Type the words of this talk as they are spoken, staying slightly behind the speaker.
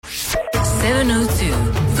702.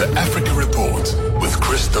 The Africa Report with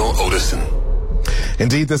Crystal Odison.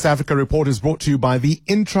 Indeed, this Africa Report is brought to you by the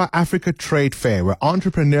Intra-Africa Trade Fair, where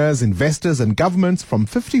entrepreneurs, investors and governments from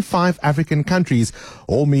 55 African countries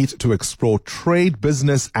all meet to explore trade,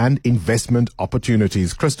 business and investment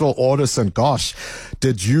opportunities. Crystal Odison, gosh,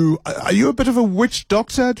 are you a bit of a witch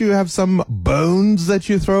doctor? Do you have some bones that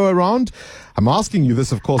you throw around? I'm asking you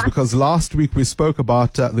this, of course, because last week we spoke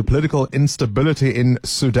about the political instability in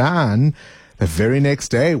Sudan. The very next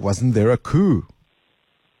day, wasn't there a coup?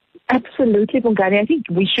 Absolutely, Bongani. I think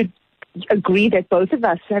we should agree that both of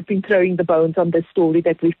us have been throwing the bones on this story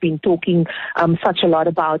that we've been talking such a lot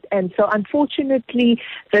about. And so unfortunately,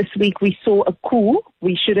 this week we saw a coup.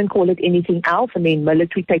 We shouldn't call it anything else. I mean,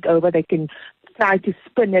 military takeover, they can try to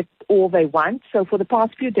spin it all they want. So for the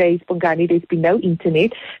past few days, Bongani, there's been no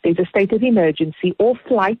internet. There's a state of emergency. All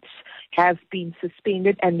flights have been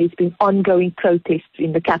suspended, and there's been ongoing protests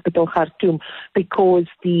in the capital, Khartoum, because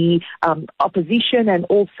the opposition and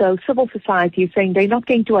also civil society is saying they're not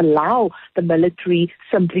going to allow the military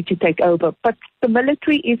simply to take over. But the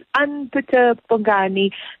military is unperturbed,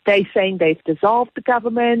 Bongani. They're saying they've dissolved the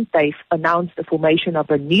government. They've announced the formation of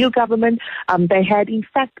a new government. They had, in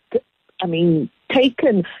fact,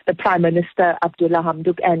 taken the Prime Minister, Abdullah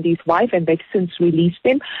Hamdok, and his wife, and they've since released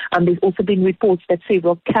them. There's also been reports that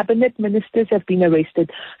several cabinet ministers have been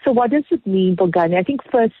arrested. So what does it mean, Bongani? I think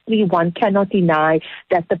firstly, one cannot deny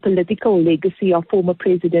that the political legacy of former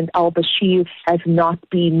President al-Bashir has not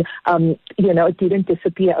been, it didn't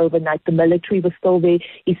disappear overnight. The military was still there,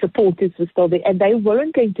 his supporters were still there, and they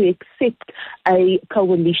weren't going to accept a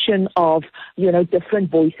coalition of,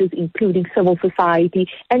 different voices, including civil society,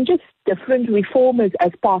 and just different reformers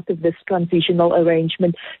as part of this transitional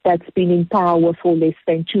arrangement that's been in power for less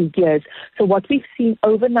than 2 years. So what we've seen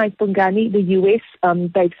overnight, Bongani, the US,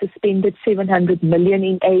 they've suspended $700 million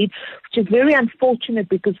in aid, which is very unfortunate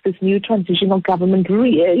because this new transitional government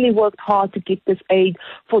really worked hard to get this aid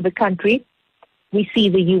for the country. We see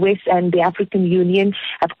the US and the African Union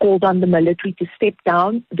have called on the military to step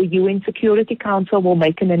down. The UN Security Council will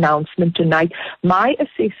make an announcement tonight. My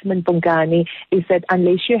assessment, Bongani, is that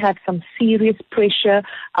unless you have some serious pressure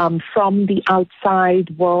from the outside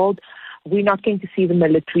world, we're not going to see the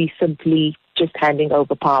military simply just handing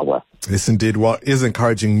over power. This indeed what is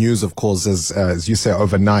encouraging news, of course, as you say,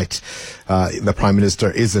 overnight. The Prime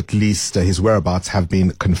Minister is at least, his whereabouts have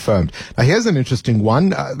been confirmed. Now, here's an interesting one.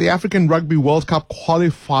 The African Rugby World Cup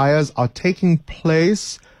qualifiers are taking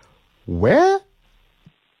place where?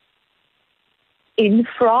 In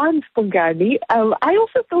France, Bongani. I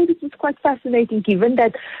also thought it was quite fascinating, given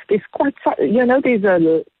that there's there's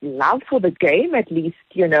a love for the game, at least,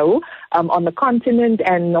 on the continent.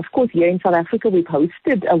 And of course, here in South Africa, we've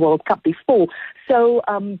hosted a World Cup before. So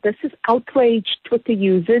this has outraged Twitter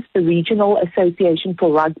users, the Regional Association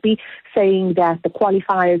for Rugby, saying that the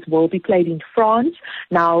qualifiers will be played in France.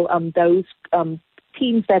 Now, those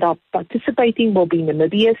teams that are participating will be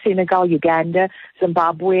Namibia, Senegal, Uganda,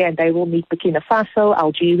 Zimbabwe, and they will meet Burkina Faso,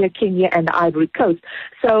 Algeria, Kenya, and the Ivory Coast.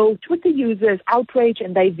 So Twitter users outrage,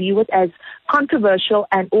 and they view it as controversial,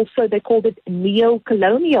 and also they called it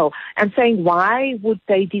neo-colonial, and saying why would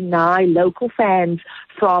they deny local fans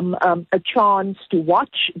from a chance to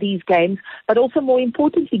watch these games, but also more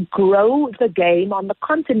importantly, grow the game on the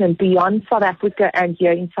continent beyond South Africa and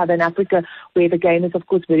here in Southern Africa, where the game is, of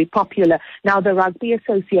course, very popular. Now, the Rugby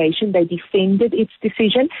Association, they defended its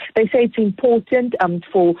decision. They say it's important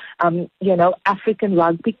for, African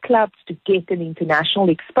rugby clubs to get an international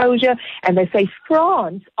exposure, and they say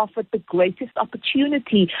France offered the greatest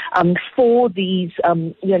opportunity for these,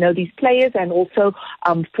 these players, and also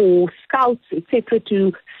for scouts, etc.,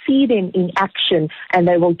 to see them in action, and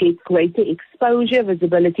they will get greater exposure,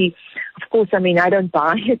 visibility. Of course, I don't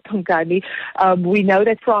buy it, Bongani. We know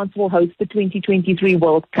that France will host the 2023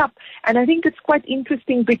 World Cup, and I think it's quite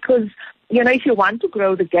interesting because, if you want to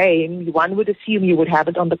grow the game, one would assume you would have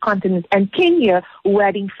it on the continent. And Kenya, who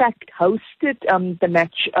had in fact hosted the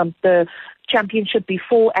match, the championship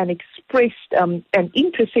before, and expressed an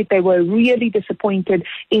interest, said they were really disappointed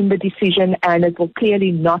in the decision, and it will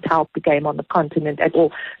clearly not help the game on the continent at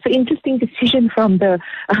all. So interesting decision from the,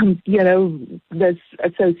 this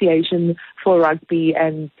association for rugby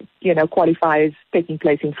and, qualifiers taking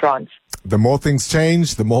place in France. The more things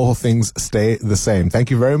change, the more things stay the same.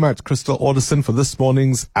 Thank you very much, Crystal Odison, for this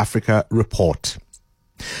morning's Africa Report.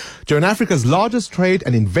 Join Africa's largest trade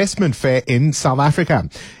and investment fair in South Africa.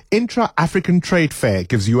 Intra-African Trade Fair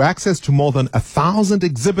gives you access to more than 1,000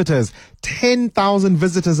 exhibitors, 10,000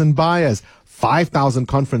 visitors and buyers, 5,000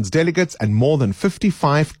 conference delegates and more than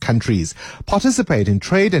 55 countries participate in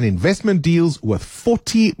trade and investment deals worth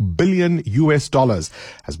 $40 billion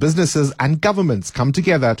as businesses and governments come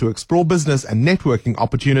together to explore business and networking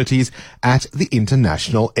opportunities at the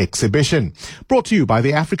international exhibition. Brought to you by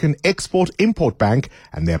the African Export-Import Bank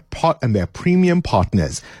and their premium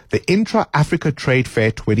partners, the Intra-Africa Trade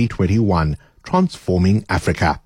Fair 2021, Transforming Africa.